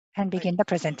and begin the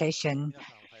presentation.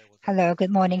 Hello,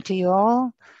 good morning to you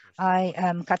all. I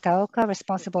am Kataoka,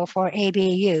 responsible for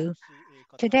ABU.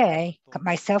 Today,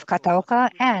 myself, Kataoka,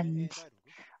 and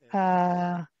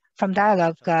from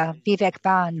Dialogue, Vivek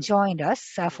Ban joined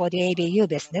us for the ABU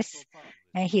business.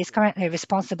 And he is currently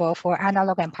responsible for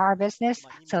analog and power business.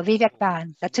 So Vivek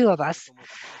Ban, the two of us,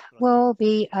 will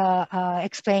be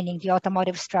explaining the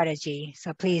automotive strategy.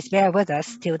 So please bear with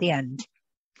us till the end.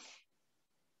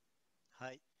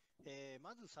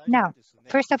 Now,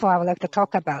 first of all, I would like to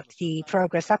talk about the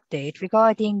progress update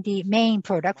regarding the main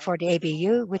product for the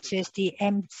ABU, which is the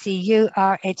MCU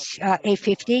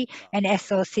RH850 and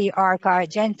SoC R-Car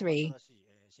Gen 3.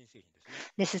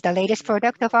 This is the latest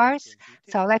product of ours.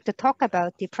 So I'd like to talk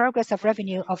about the progress of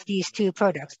revenue of these two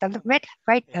products. The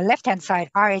left-hand side,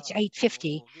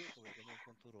 RH850,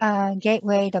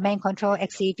 gateway, domain control,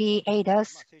 xEV,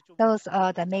 ADAS. Those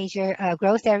are the major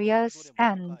growth areas.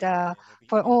 And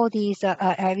for all these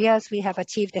areas, we have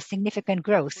achieved a significant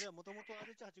growth.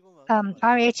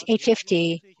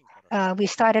 RH850, we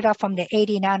started off from the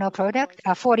 80 nano product,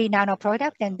 40 nano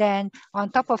product, and then on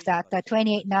top of that, the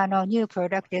 28 nano new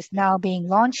product is now being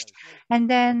launched. And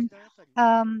then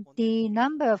the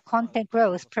number of content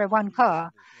growth per one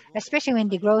car, especially in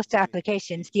the growth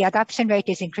applications, the adoption rate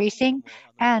is increasing.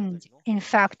 And in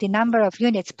fact, the number of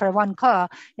units per one car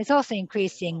is also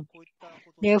increasing.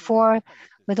 Therefore,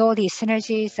 with all these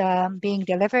synergies being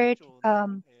delivered,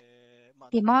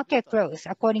 the market growth,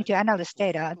 according to analyst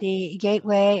data, the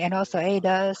gateway and also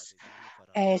ADAS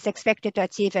is expected to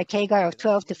achieve a CAGR of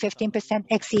 12 to 15%,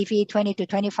 xEV 20 to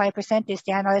 25% is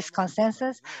the analyst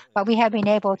consensus, but we have been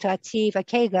able to achieve a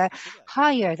CAGR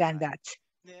higher than that.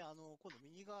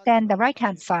 Then the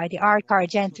right-hand side, the R-Car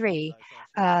Gen 3,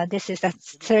 this is the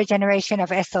third generation of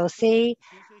SoC.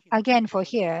 Again, for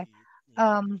here,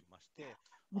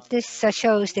 this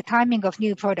shows the timing of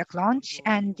new product launch,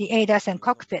 and the ADAS and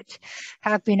cockpit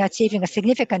have been achieving a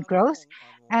significant growth.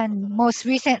 And most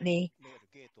recently,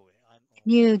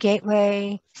 new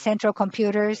gateway, central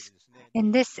computers,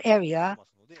 in this area,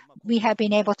 we have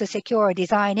been able to secure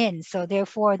design in. So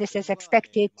therefore, this is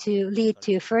expected to lead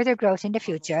to further growth in the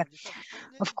future.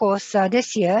 Of course,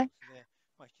 this year,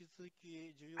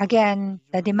 again,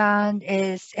 the demand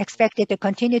is expected to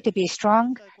continue to be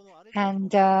strong.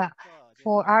 And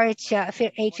for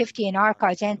RH850 and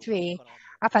R-Car Gen 3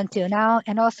 up until now,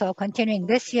 and also continuing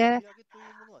this year,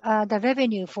 the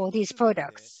revenue for these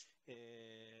products,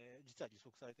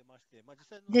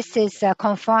 this is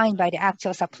confined by the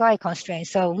actual supply constraints.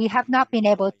 So we have not been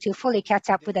able to fully catch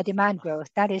up with the demand growth.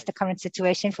 That is the current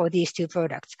situation for these two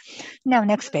products. Now,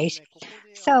 next page.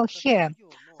 So here,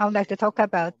 I would like to talk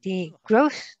about the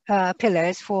growth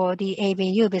pillars for the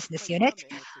ABU business unit.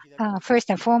 First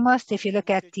and foremost, if you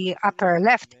look at the upper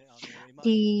left,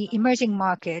 the emerging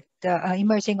market,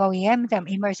 emerging OEM, the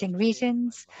emerging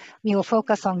regions, we will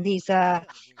focus on these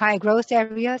high growth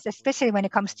areas, especially when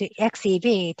it comes to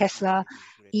xEV, Tesla,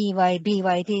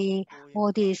 BYD,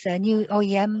 all these new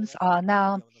OEMs are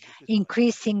now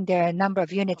increasing their number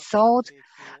of units sold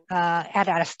at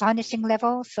an astonishing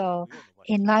level. So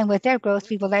in line with their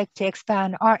growth, we would like to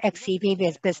expand our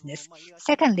xEV business.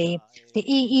 Secondly, the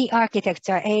EE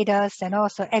architecture, ADAS, and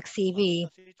also xEV,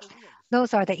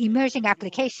 those are the emerging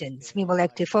applications. We would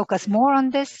like to focus more on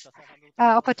this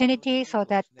opportunity so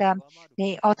that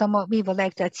we would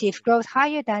like to achieve growth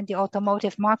higher than the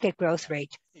automotive market growth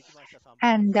rate.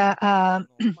 And the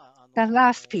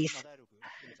last piece,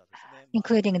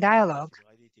 including dialogue,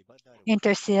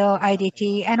 Intersil,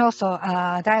 IDT, and also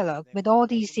dialogue. With all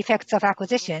these effects of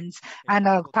acquisitions,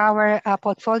 analog power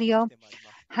portfolio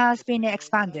has been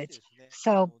expanded.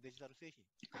 So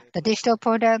the digital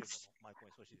products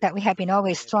that we have been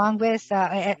always strong with,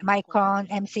 Micron,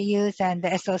 MCUs, and the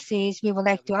SoCs, we would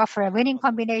like to offer a winning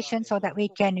combination so that we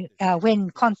can win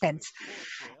contents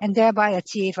and thereby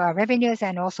achieve our revenues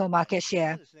and also market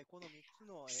share.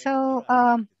 So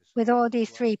with all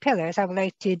these three pillars, I would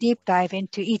like to deep dive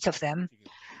into each of them.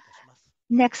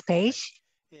 Next page.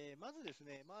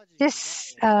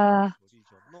 This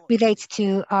relates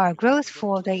to our growth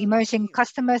for the emerging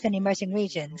customers and emerging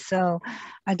regions. So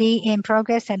the in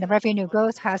progress and the revenue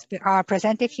growth are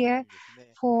presented here.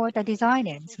 For the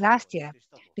design-ins last year,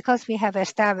 because we have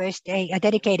established a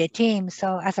dedicated team,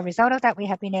 so as a result of that, we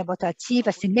have been able to achieve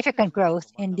a significant growth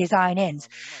in design-ins.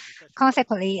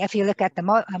 Consequently, if you look at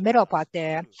the middle part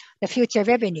there, the future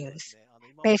revenues,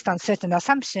 based on certain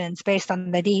assumptions, based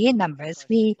on the DE numbers,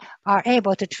 we are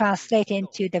able to translate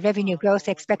into the revenue growth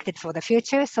expected for the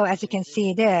future. So as you can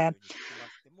see there,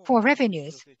 for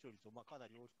revenues,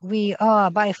 we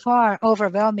are by far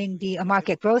overwhelming the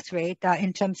market growth rate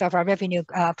in terms of our revenue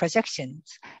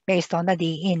projections based on the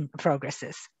D-in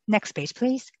progresses. Next page,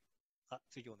 please.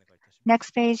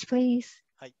 Next page, please.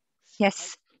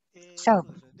 Yes. So,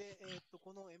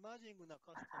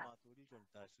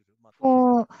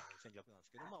 for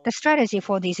the strategy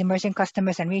for these emerging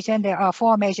customers and region, there are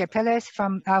 4 major pillars.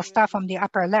 I'll start from the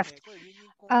upper left.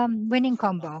 Winning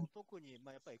combo,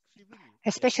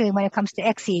 especially when it comes to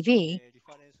XEV,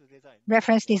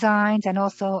 reference designs, and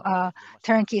also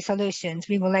turnkey solutions.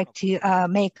 We would like to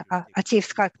achieve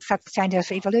such kind of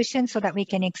evolution so that we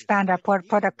can expand our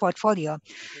product portfolio.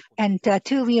 And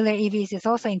two-wheeler EVs is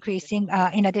also increasing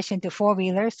in addition to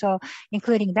four-wheelers. So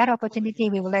including that opportunity,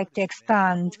 we would like to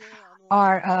expand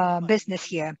our business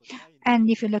here. And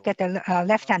if you look at the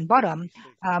left-hand bottom,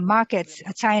 markets,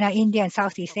 China, India, and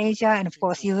Southeast Asia, and of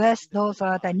course, US, those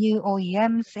are the new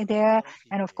OEMs there.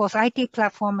 And of course, IT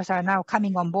platforms are now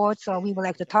coming on board. So we would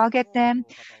like to target them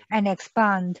and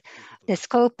expand the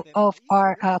scope of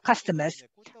our customers.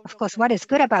 Of course, what is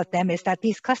good about them is that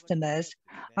these customers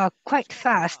are quite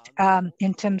fast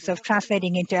in terms of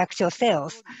translating into actual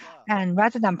sales. And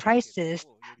rather than prices,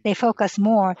 they focus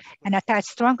more and attach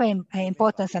stronger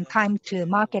importance on time to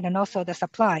market and also the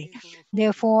supply.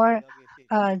 Therefore,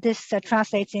 this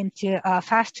translates into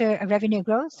faster revenue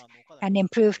growth and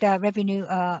improved revenue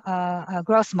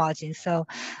gross margin. So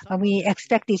we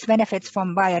expect these benefits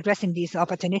by addressing these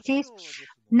opportunities.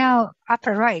 Now,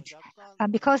 upper right,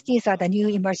 because these are the new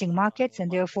emerging markets and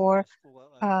therefore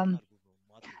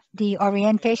the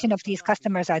orientation of these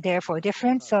customers are therefore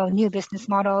different. So new business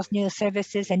models, new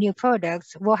services, and new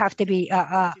products will have to be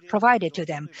provided to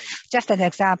them. Just an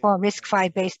example, RISC-V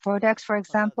based products, for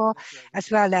example,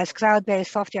 as well as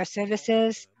cloud-based software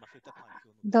services,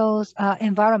 those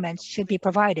environments should be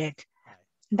provided.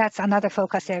 That's another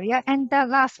focus area. And the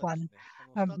last one,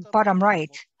 bottom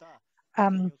right,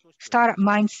 startup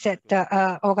mindset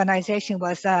organization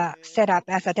was set up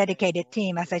as a dedicated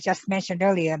team, as I just mentioned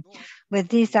earlier. With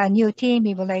this new team,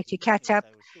 we would like to catch up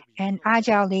and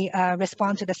agilely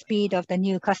respond to the speed of the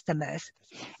new customers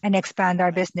and expand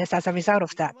our business as a result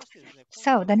of that.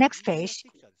 So the next page,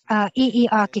 EE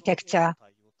architecture.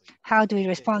 How do we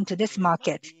respond to this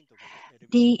market?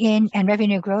 D-in and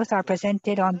revenue growth are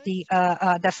presented on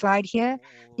the slide here.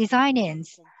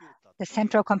 Design-ins, the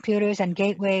central computers and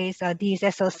gateways, these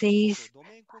SoCs,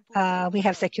 we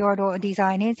have secured all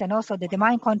design-ins and also the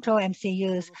domain control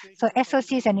MCUs. So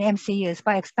SoCs and MCUs,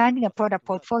 by expanding the product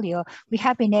portfolio, we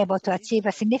have been able to achieve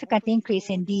a significant increase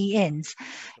in D-ins.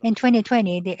 In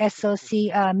 2020, the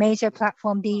SoC major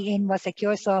platform D-in was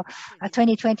secure, so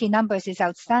 2020 numbers is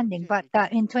outstanding. But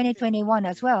in 2021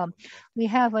 as well, we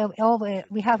have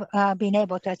been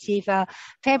able to achieve a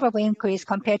favorable increase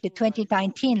compared to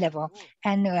 2019 level,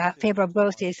 and favorable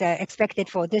growth is expected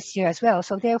for this year as well.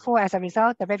 So therefore, as a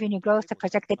result, the revenue growth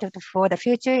projected for the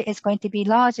future is going to be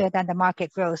larger than the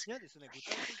market growth.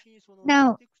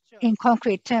 Now, in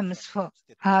concrete terms, for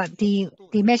the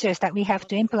measures that we have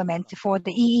to implement for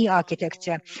the EE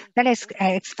architecture, that is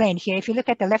explained here. If you look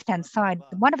at the left-hand side,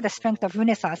 one of the strengths of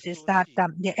Renesas is that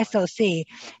the SoC,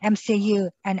 MCU,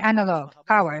 and analog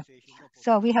power.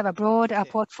 So we have a broad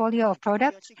portfolio of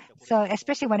products. So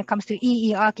especially when it comes to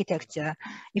EE architecture,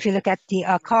 if you look at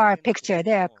the car picture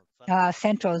there,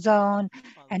 central zone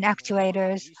and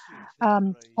actuators,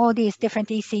 all these different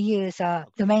ECUs,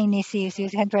 domain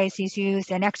ECUs, central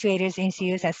ECUs, and actuators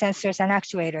ECUs, and sensors and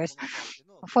actuators.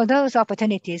 For those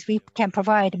opportunities, we can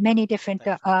provide many different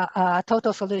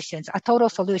total solutions, a total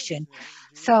solution.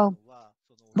 So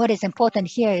what is important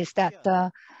here is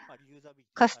that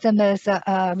customers'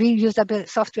 reusability,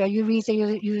 software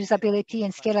reusability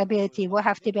and scalability will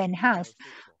have to be enhanced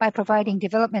by providing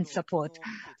development support.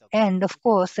 And of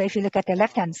course, if you look at the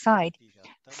left-hand side,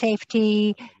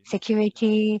 safety,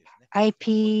 security,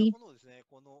 IP,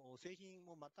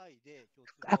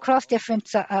 across different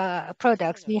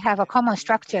products, we have a common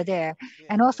structure there.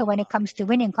 And also when it comes to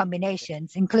winning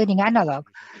combinations, including analog,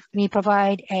 we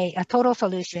provide a total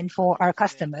solution for our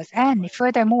customers. And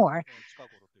furthermore,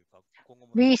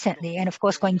 recently, and of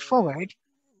course going forward,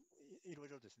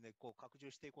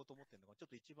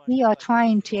 we are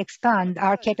trying to expand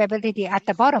our capability at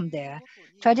the bottom there.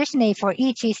 Traditionally, for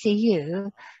each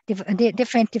ECU,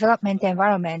 different development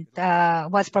environment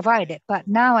was provided. But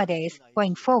nowadays,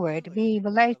 going forward, we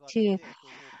would like to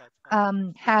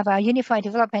have a unified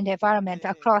development environment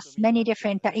across many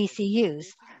different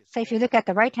ECUs. So if you look at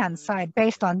the right-hand side,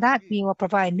 based on that, we will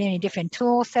provide many different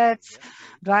tool sets,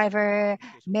 driver,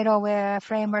 middleware,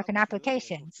 framework, and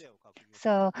applications.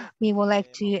 So we would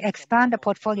like to expand the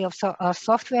portfolio of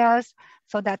softwares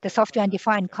so that the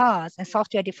software-defined cars and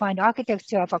software-defined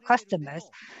architecture of our customers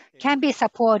can be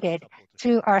supported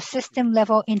through our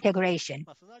system-level integration,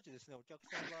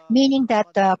 meaning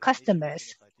that the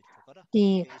customers,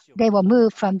 they will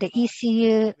move from the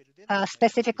ECU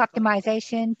specific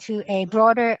optimization to a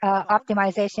broader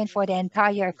optimization for the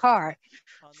entire car.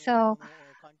 So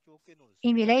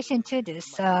in relation to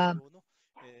this,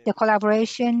 the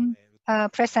collaboration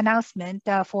press announcement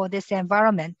for this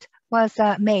environment was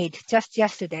made just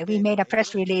yesterday. We made a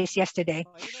press release yesterday.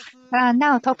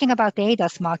 Now talking about the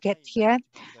ADAS market here,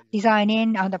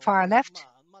 designing on the far left.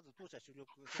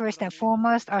 First and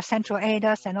foremost, our central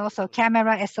ADAS and also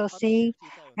camera SoC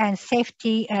and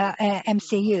safety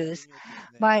MCUs.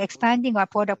 By expanding our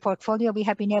product portfolio, we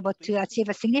have been able to achieve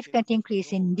a significant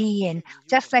increase in DN.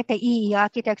 Just like the EE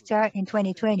architecture in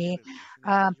 2020,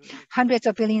 hundreds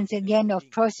of billions of yen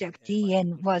of project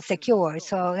DN was secured.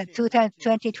 So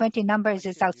 2020 numbers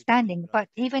is outstanding. But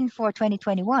even for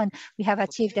 2021, we have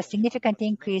achieved a significant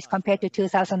increase compared to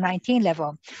 2019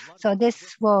 level. So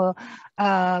this will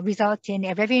result in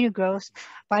a revenue growth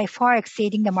by far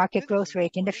exceeding the market growth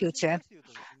rate in the future.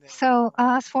 So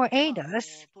as for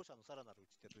ADAS,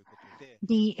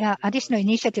 the additional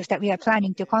initiatives that we are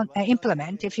planning to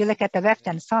implement, if you look at the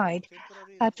left-hand side,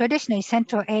 traditionally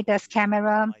central ADAS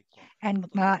camera and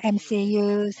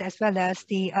MCUs, as well as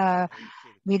the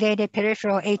related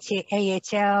peripheral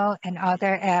AHL and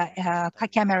other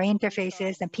camera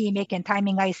interfaces and PMIC and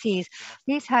timing ICs.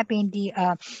 These have been the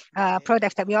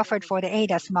products that we offered for the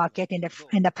ADAS market in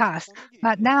the past.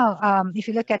 But now, if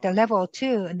you look at the level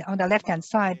 2 on the left-hand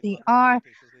side, the R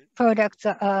products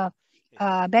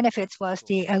benefits was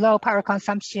the low power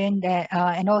consumption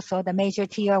and also the major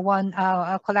tier 1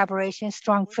 collaboration,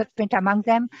 strong footprint among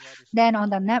them. Then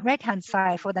on the right-hand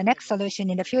side, for the next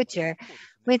solution in the future,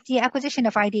 with the acquisition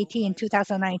of IDT in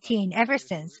 2019, ever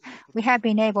since, we have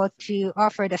been able to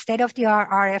offer the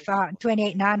state-of-the-art RF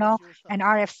 28 nano and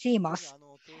RF CMOS.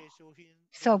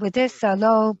 So with this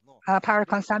low power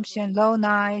consumption, low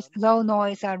noise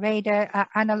radar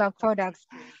analog products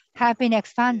have been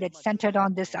expanded, centered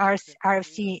on this RF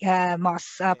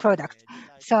CMOS product.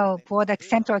 So for the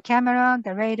central camera,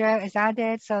 the radar is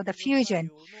added. So the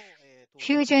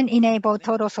fusion-enabled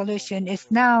total solution is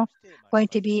now going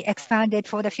to be expanded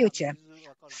for the future.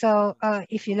 So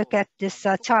if you look at this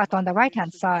chart on the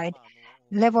right-hand side,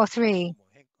 level 3,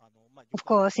 of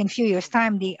course, in a few years'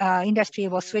 time, the industry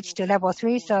will switch to level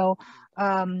 3. So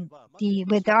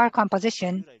with our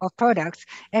composition of products,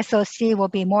 SoC will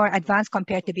be more advanced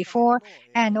compared to before,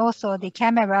 and also the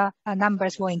camera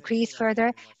numbers will increase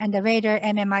further, and the radar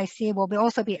MMIC will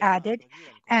also be added,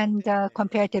 and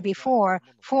compared to before,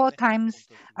 4 times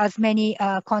as many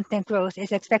content growth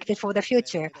is expected for the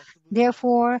future.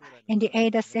 Therefore, in the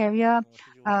ADAS area,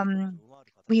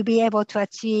 we'll be able to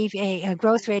achieve a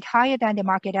growth rate higher than the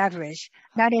market average.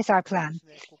 That is our plan.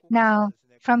 Now,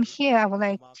 from here, I would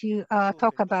like to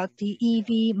talk about the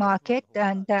EV market,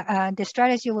 and the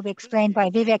strategy will be explained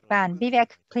by Vivek Ban.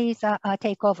 Vivek, please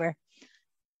take over.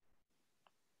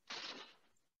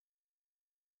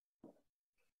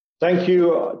 Thank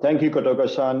you,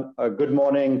 Kotoka-san. Good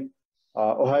morning.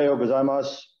 Ohayo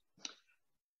gozaimasu.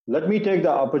 Let me take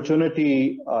the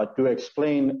opportunity to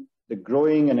explain the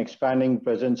growing and expanding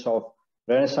presence of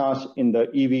Renesas in the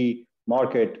EV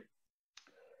market.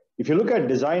 If you look at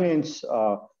design-ins,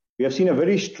 we have seen a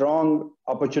very strong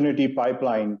opportunity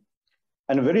pipeline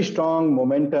and a very strong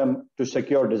momentum to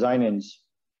secure design-ins.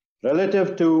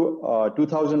 Relative to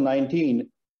 2019,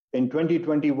 in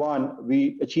 2021,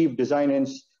 we achieved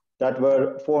design-ins that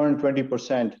were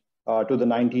 420% to the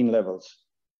 19 levels.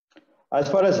 As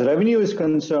far as revenue is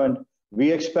concerned,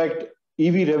 we expect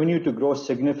EV revenue to grow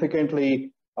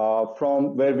significantly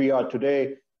from where we are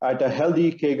today at a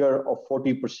healthy CAGR of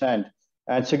 40%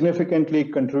 and significantly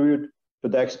contribute to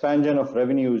the expansion of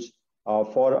revenues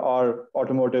for our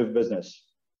automotive business.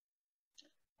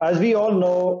 As we all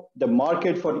know, the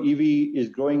market for EV is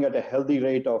growing at a healthy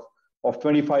rate of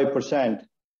 25%.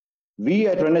 We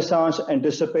at Renesas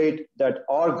anticipate that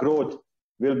our growth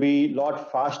will be a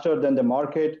lot faster than the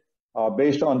market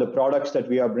based on the products that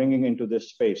we are bringing into this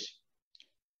space.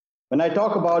 When I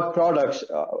talk about products,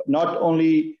 not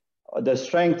only the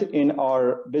strength in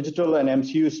our digital and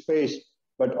MCU space,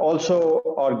 but also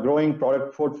our growing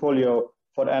product portfolio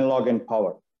for analog and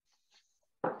power.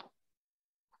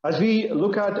 As we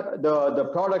look at the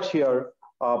products here,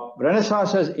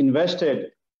 Renesas has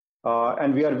invested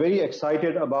and we are very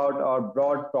excited about our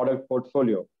broad product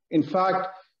portfolio. In fact,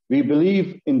 we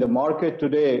believe in the market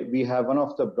today, we have one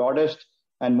of the broadest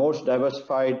and most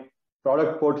diversified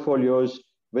product portfolios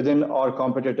within our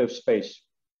competitive space.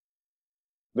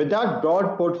 With that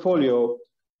broad portfolio,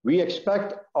 we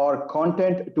expect our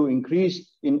content to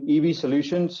increase in EV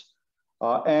solutions,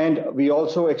 and we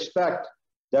also expect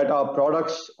that our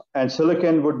products and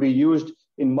silicon would be used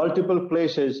in multiple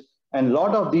places, and a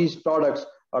lot of these products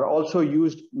are also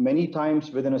used many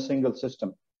times within a single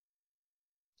system.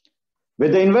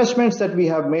 With the investments that we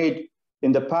have made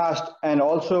in the past and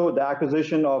also the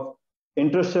acquisition of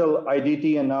Intersil,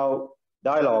 IDT, and now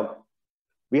Dialog,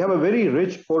 we have a very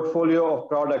rich portfolio of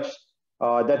products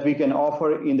that we can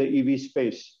offer in the EV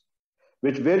space,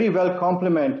 which very well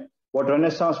complement what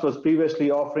Renesas was previously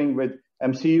offering with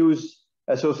MCUs,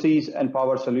 SoCs, and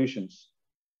power solutions.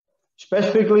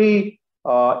 Specifically,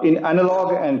 in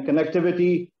analog and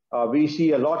connectivity, we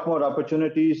see a lot more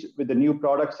opportunities with the new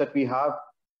products that we have.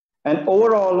 And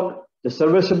overall, the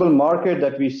serviceable market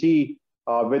that we see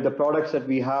with the products that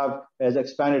we have has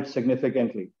expanded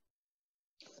significantly.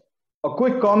 A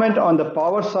quick comment on the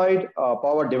power side,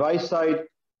 power device side.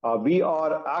 We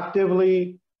are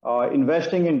actively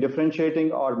investing in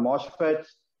differentiating our MOSFETs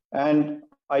and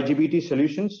IGBT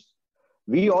solutions.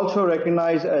 We also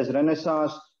recognize as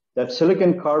Renesas that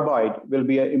silicon carbide will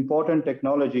be an important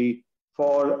technology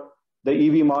for the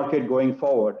EV market going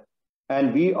forward.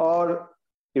 And we are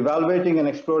evaluating and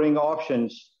exploring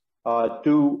options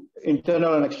to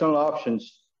internal and external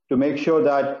options to make sure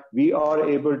that we are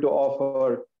able to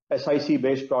offer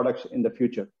SiC-based products in the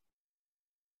future.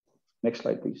 Next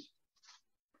slide, please.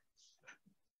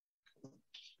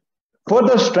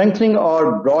 Further strengthening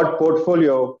our broad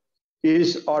portfolio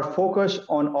is our focus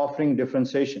on offering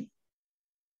differentiation.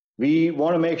 We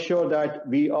want to make sure that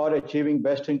we are achieving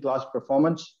best-in-class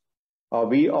performance.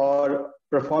 We are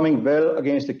performing well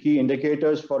against the key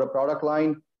indicators for a product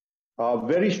line.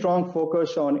 Very strong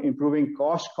focus on improving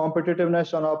cost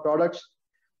competitiveness on our products.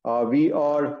 We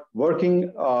are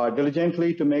working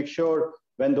diligently to make sure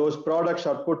when those products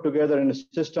are put together in a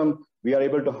system, we are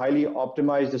able to highly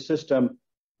optimize the system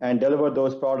and deliver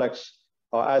those products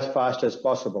as fast as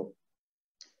possible.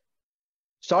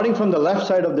 Starting from the left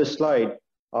side of this slide,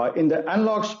 in the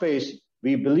analog space,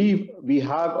 we believe we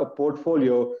have a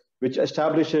portfolio which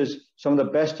establishes some of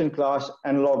the best-in-class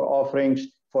analog offerings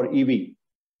for EV.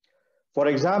 For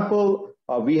example,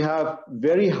 we have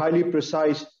very highly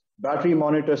precise battery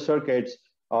monitor circuits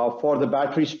for the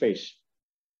battery space.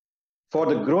 For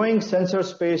the growing sensor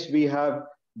space, we have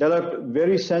developed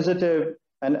very sensitive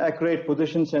and accurate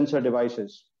position sensor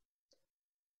devices.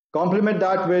 Complement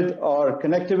that with our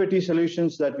connectivity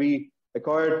solutions that we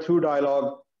acquired through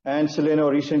Dialog and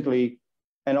Celeno recently,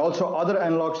 and also other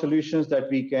analog solutions that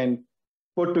we can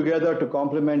put together to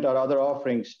complement our other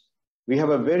offerings. We have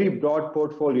a very broad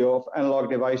portfolio of analog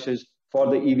devices for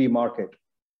the EV market.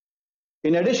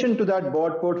 In addition to that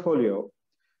broad portfolio,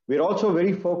 we're also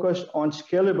very focused on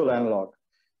scalable analog,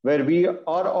 where we are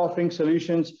offering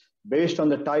solutions based on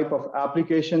the type of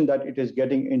application that it is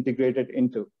getting integrated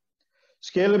into.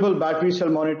 Scalable battery cell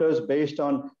monitors based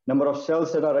on number of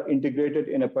cells that are integrated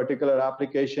in a particular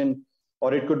application,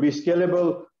 or it could be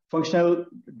scalable functional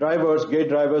drivers, gate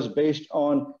drivers based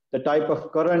on the type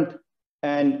of current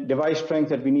and device strength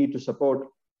that we need to support.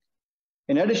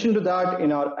 In addition to that,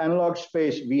 in our analog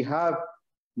space, we have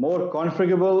more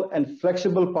configurable and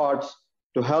flexible parts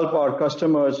to help our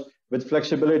customers with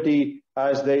flexibility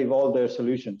as they evolve their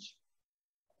solutions.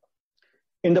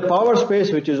 In the power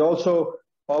space, which is also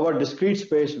power discrete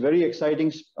space, very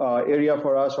exciting area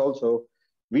for us also,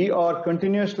 we are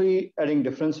continuously adding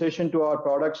differentiation to our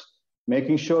products,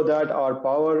 making sure that our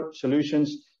power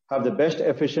solutions have the best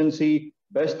efficiency,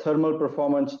 best thermal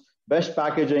performance, best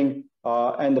packaging,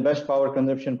 and the best power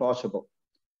consumption possible.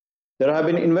 There have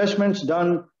been investments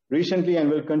done recently and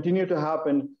will continue to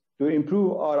happen to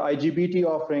improve our IGBT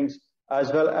offerings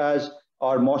as well as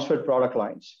our MOSFET product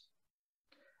lines.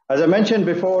 As I mentioned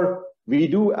before, we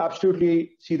do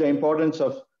absolutely see the importance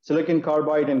of silicon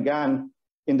carbide and GaN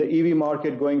in the EV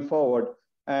market going forward,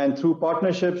 and through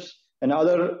partnerships and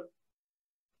other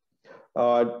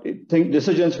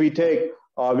decisions we take,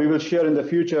 we will share in the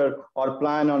future our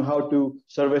plan on how to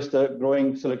service the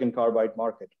growing silicon carbide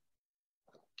market.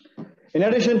 In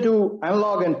addition to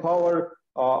analog and power,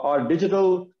 our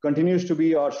digital continues to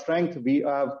be our strength. We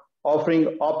have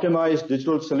offering optimized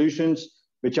digital solutions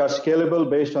which are scalable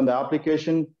based on the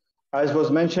application. As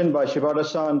was mentioned by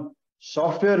Shibata-san,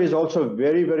 software is also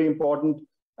very, very important,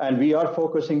 and we are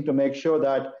focusing to make sure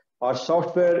that our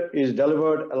software is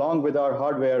delivered along with our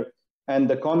hardware, and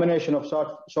the combination of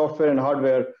software and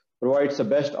hardware provides the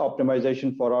best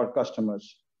optimization for our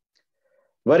customers.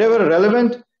 Wherever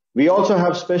relevant, we also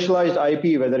have specialized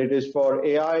IP, whether it is for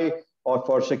AI or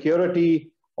for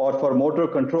security or for motor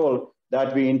control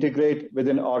that we integrate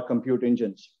within our compute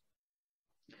engines.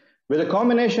 With a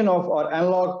combination of our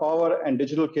analog, power, and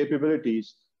digital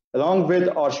capabilities, along with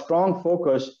our strong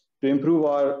focus to improve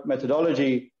our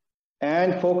methodology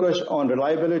and focus on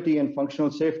reliability and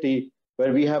functional safety,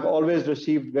 where we have always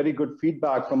received very good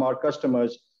feedback from our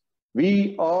customers,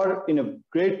 we are in a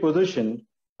great position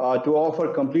to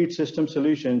offer complete system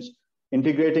solutions,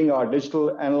 integrating our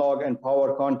digital, analog, and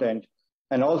power content,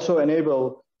 and also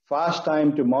enable fast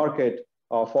time to market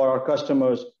for our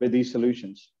customers with these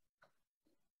solutions.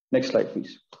 Next slide,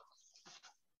 please.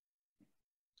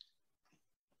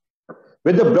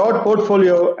 With the broad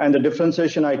portfolio and the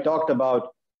differentiation I talked about,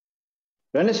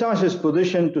 Renesas is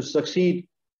positioned to succeed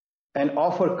and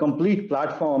offer complete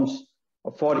platforms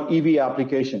for EV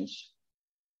applications.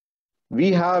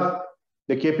 We have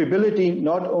the capability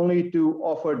not only to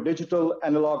offer digital,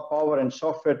 analog, power, and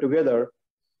software together,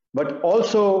 but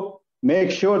also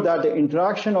make sure that the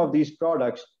interaction of these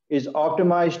products is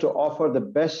optimized to offer the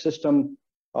best system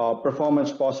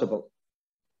performance possible.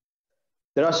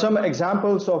 There are some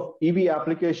examples of EV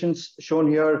applications shown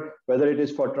here, whether it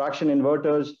is for traction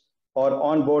inverters or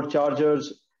onboard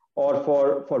chargers, or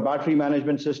for battery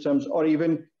management systems, or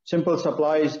even simple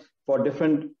supplies for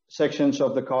different sections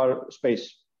of the car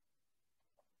space.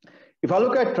 If I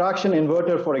look at traction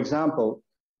inverter, for example,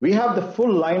 we have the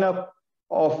full lineup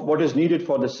of what is needed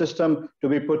for the system to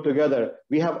be put together.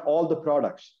 We have all the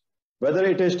products, whether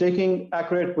it is taking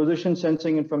accurate position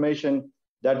sensing information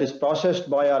that is processed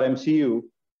by our MCU,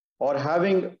 or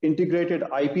having integrated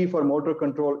IP for motor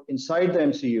control inside the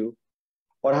MCU,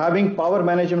 or having power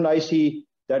management IC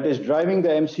that is driving the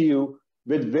MCU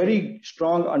with very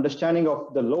strong understanding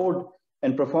of the load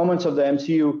and performance of the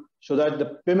MCU so that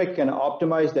the PMIC can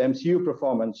optimize the MCU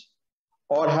performance,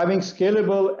 or having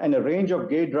scalable and a range of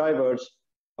gate drivers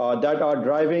that are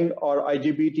driving our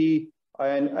IGBT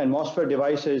and MOSFET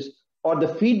devices, or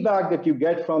the feedback that you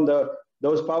get from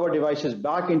those power devices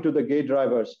back into the gate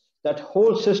drivers. That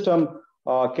whole system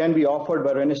can be offered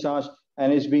by Renesas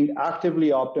and is being actively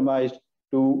optimized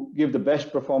to give the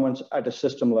best performance at a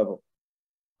system level.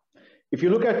 If you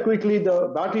look at quickly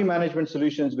the battery management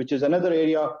solutions, which is another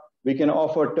area we can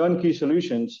offer turnkey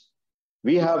solutions,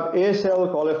 we have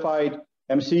ASL qualified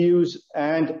MCUs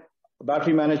and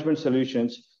battery management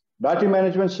solutions. Battery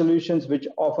management solutions which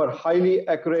offer highly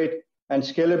accurate and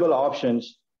scalable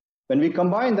options. When we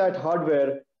combine that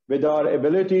hardware with our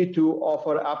ability to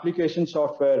offer application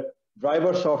software,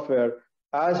 driver software,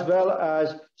 as well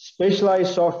as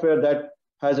specialized software that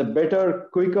has a better,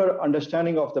 quicker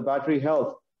understanding of the battery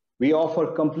health, we offer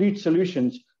complete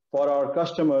solutions for our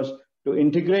customers to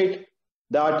integrate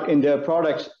that in their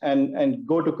products and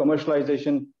go to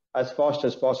commercialization as fast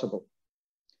as possible.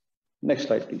 Next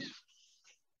slide, please.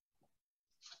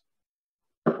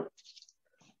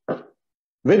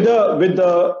 With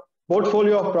the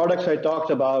portfolio of products I talked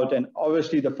about, and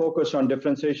obviously the focus on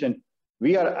differentiation,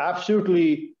 we are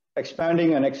absolutely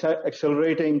expanding and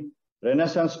accelerating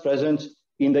Renesas' presence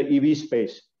in the EV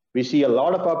space. We see a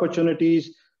lot of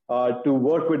opportunities to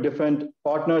work with different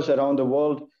partners around the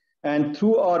world. And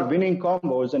through our winning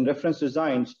combos and reference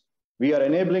designs, we are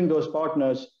enabling those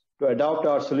partners to adopt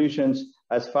our solutions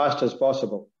as fast as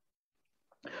possible.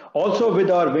 Also, with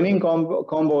our winning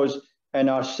combos and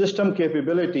our system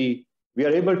capability, we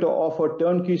are able to offer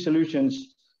turnkey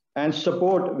solutions and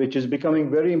support, which is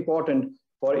becoming very important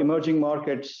for emerging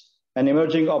markets and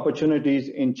emerging opportunities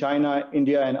in China,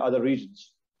 India, and other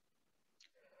regions.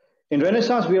 In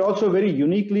Renesas, we are also very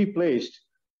uniquely placed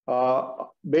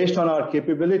based on our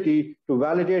capability to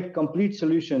validate complete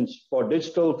solutions for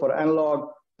digital, for analog,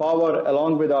 power,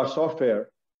 along with our software.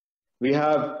 We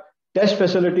have test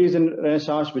facilities in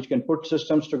Renesas which can put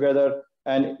systems together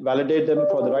and validate them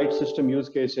for the right system use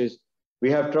cases.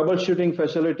 We have troubleshooting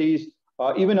facilities,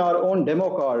 even our own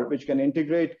demo car, which can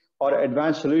integrate our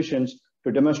advanced solutions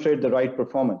to demonstrate the right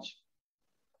performance.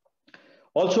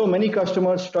 Also, many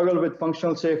customers struggle with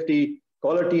functional safety,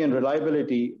 quality, and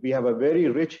reliability. We have a very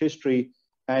rich history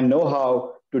and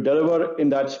know-how to deliver in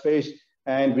that space,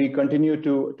 and we continue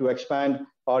to expand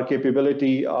our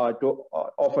capability to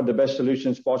offer the best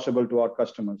solutions possible to our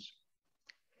customers.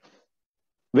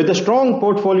 With the strong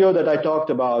portfolio that I talked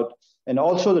about, and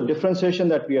also the differentiation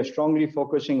that we are strongly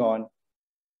focusing on,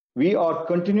 we are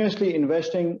continuously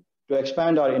investing to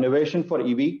expand our innovation for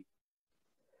EV.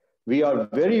 We are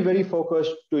very, very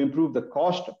focused to improve the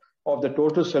cost of the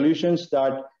total solutions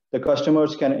that the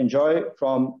customers can enjoy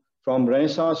from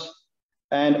Renesas,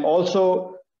 and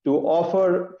also to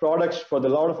offer products for the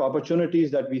lot of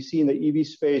opportunities that we see in the EV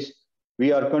space.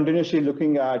 We are continuously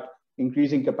looking at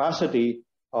increasing capacity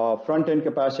front-end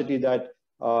capacity that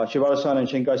Shibata-san and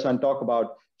Shinkai-san talk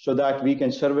about, so that we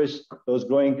can service those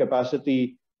growing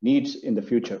capacity needs in the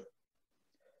future.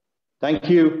 Thank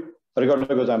you. Arigatou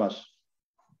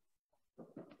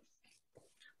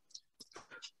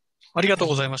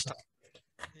gozaimasu.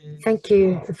 Thank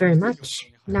you very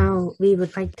much. Now we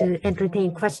would like to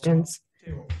entertain questions.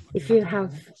 If you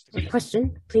have a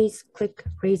question, please click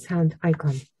raise hand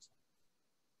icon.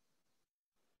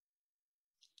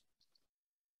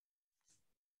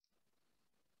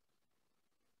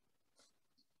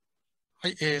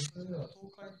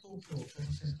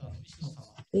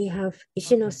 We have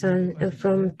Ishino-san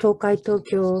from Tokai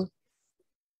Tokyo.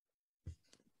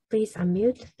 Please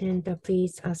unmute and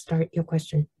please start your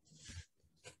question.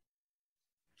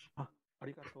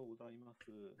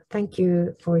 Thank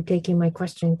you for taking my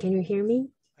question. Can you hear me?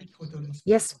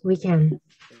 Yes, we can.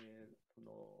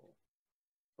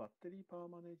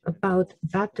 About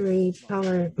battery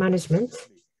power management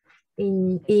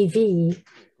in EV,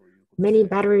 many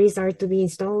batteries are to be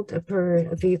installed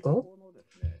per vehicle.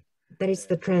 That is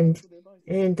the trend.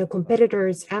 And the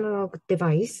competitors' analog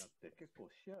device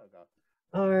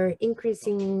are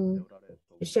increasing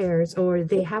shares, or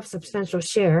they have substantial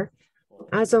share.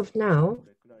 As of now,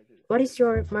 what is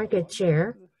your market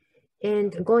share?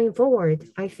 And going forward,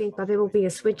 I think that there will be a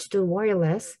switch to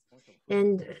wireless.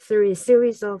 And through a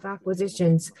series of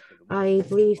acquisitions, I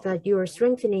believe that you are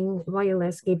strengthening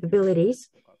wireless capabilities.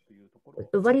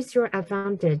 What is your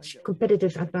advantage,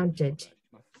 competitive advantage,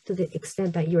 to the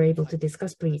extent that you're able to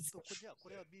discuss, please?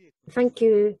 Thank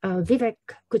you. Vivek,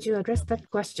 could you address that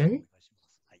question?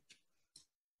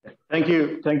 Thank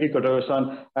you,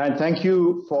 Kotaga-san, and thank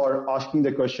you for asking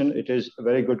the question. It is a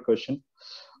very good question.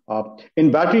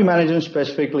 In battery management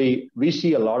specifically, we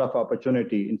see a lot of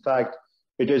opportunity. In fact,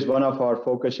 it is one of our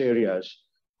focus areas.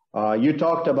 You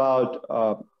talked about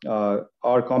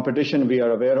our competition. We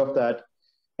are aware of that.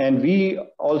 And we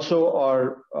also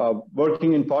are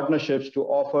working in partnerships to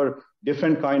offer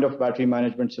different kind of battery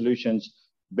management solutions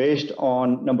based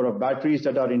on number of batteries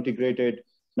that are integrated,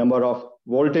 number of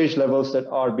voltage levels that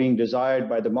are being desired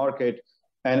by the market,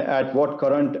 and at what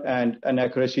current and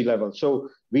accuracy level. So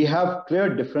we have clear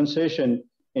differentiation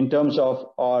in terms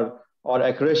of our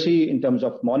accuracy, in terms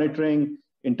of monitoring,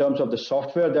 in terms of the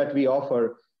software that we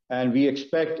offer, and we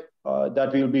expect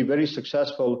that we will be very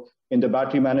successful in the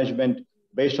battery management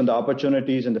based on the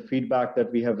opportunities and the feedback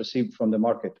that we have received from the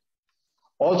market.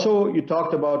 Also, you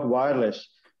talked about wireless.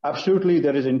 Absolutely,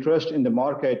 there is interest in the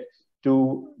market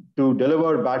to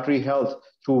deliver battery health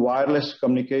through wireless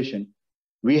communication.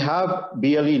 We have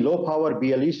BLE, low power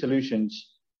BLE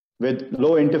solutions with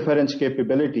low interference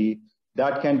capability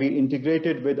that can be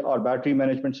integrated with our battery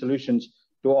management solutions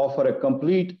to offer a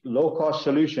complete low cost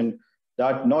solution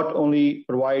that not only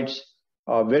provides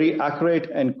a very accurate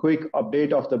and quick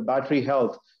update of the battery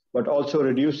health, but also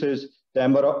reduces the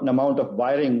amount of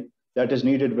wiring that is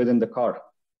needed within the car.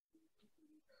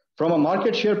 From a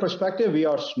market share perspective, we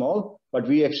are small, but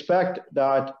we expect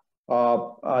that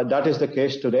that is the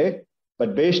case today.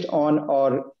 But based on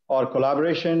our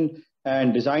collaboration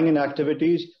and designing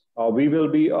activities, we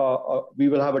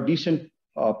will have a decent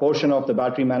portion of the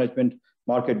battery management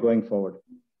market going forward.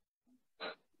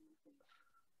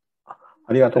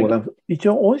 Thank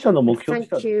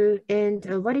you.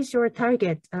 And what is your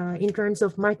target in terms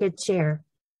of market share?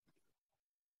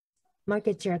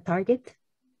 Market share target?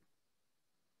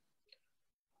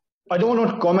 I don't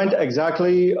want to comment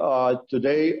exactly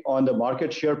today on the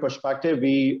market share perspective.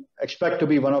 We expect to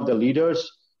be one of the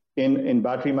leaders in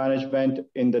battery management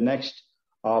in the next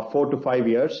 4 to 5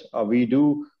 years. We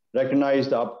do recognize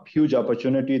the huge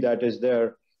opportunity that is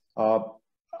there.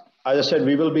 As I said,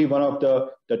 we will be one of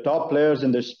the top players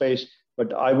in this space,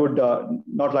 but I would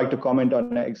not like to comment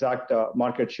on the exact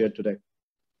market share today.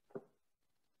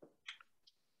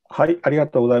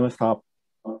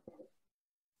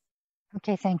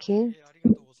 Okay, thank you.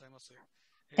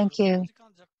 Thank you.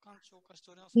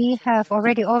 We have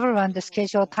already overrun the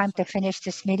scheduled time to finish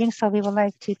this meeting, so we would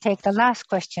like to take the last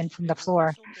question from the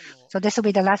floor. So this will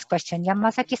be the last question.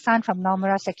 Yamazaki-san from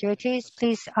Nomura Securities,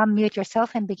 please unmute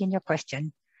yourself and begin your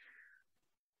question.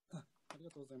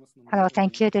 Hello,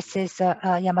 thank you. This is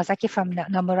Yamazaki from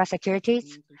Nomura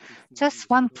Securities. Just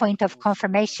one point of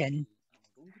confirmation.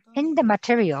 In the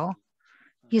material,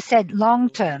 you said long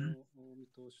term.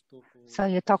 So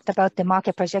you talked about the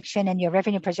market projection and your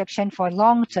revenue projection for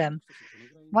long term.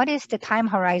 What is the time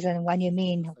horizon when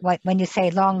you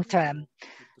say long term?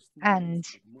 And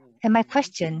my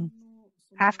question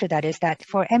after that is that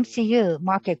for MCU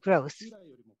market growth,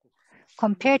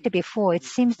 compared to before, it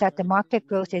seems that the market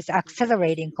growth is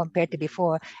accelerating compared to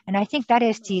before. And I think that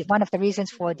is one of the reasons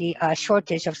for the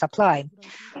shortage of supply.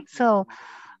 So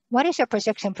what is your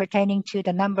projection pertaining to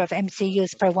the number of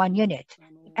MCUs per one unit?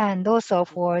 And also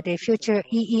for the future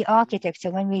EE architecture,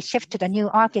 when we shift to the new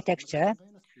architecture,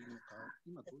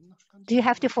 do you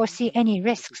have to foresee any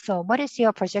risks? So what is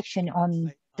your projection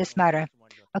on this matter?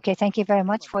 Okay, thank you very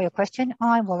much for your question.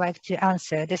 I would like to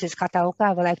answer. This is Kataoka.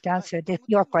 I would like to answer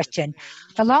your question.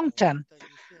 The long term,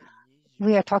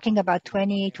 we are talking about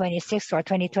 2026 or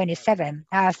 2027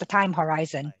 as the time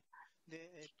horizon.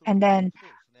 And then,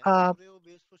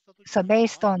 so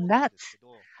based on that,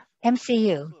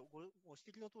 MCU,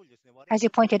 as you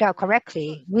pointed out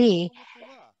correctly, we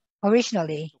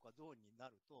originally,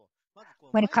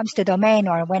 when it comes to domain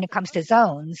or when it comes to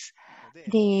zones,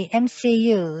 the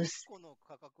MCUs,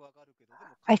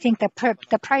 I think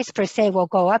the price per se will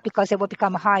go up because it will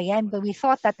become high end, but we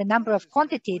thought that the number of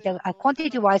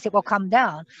quantity-wise, it will come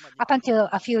down up until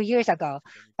a few years ago.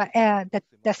 But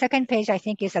the second page, I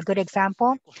think, is a good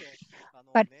example.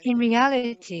 But in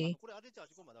reality,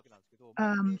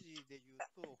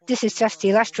 this is just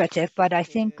illustrative, but I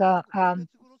think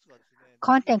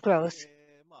content growth,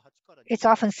 it's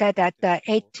often said that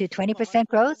 8 to 20%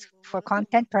 growth for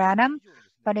content per annum.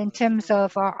 But in terms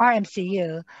of our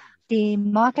MCU, the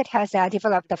market has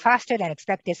developed faster than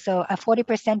expected. So a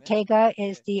 40% CAGR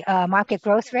is the market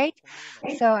growth rate.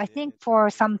 So I think for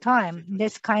some time,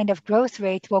 this kind of growth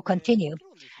rate will continue.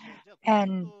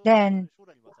 And then,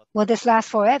 will this last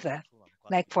forever?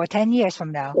 Like for 10 years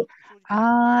from now?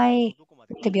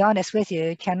 To be honest with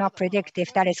you, cannot predict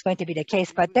if that is going to be the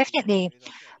case, but definitely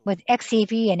with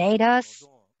XEV and ADAS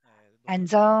and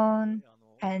zone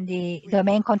and the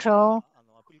domain control,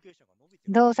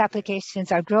 those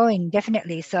applications are growing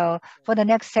definitely. So for the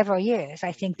next several years,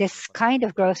 I think this kind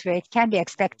of growth rate can be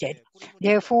expected.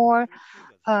 Therefore,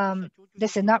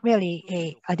 this is not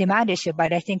really a demand issue,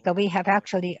 but I think that we have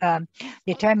actually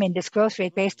determined this growth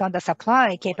rate based on the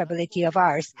supply capability of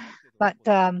ours. But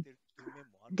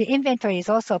the inventory is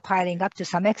also piling up to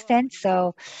some extent.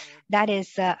 So that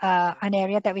is an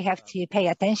area that we have to pay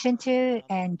attention to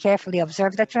and carefully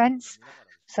observe the trends.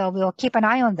 So we'll keep an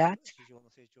eye on that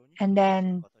and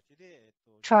then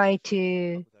try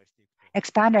to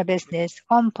expand our business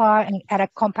on par and at a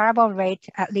comparable rate,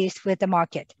 at least with the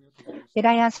market. Did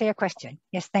I answer your question?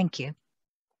 Yes, thank you.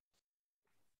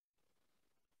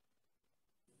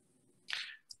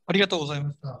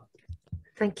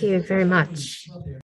 Thank you very much.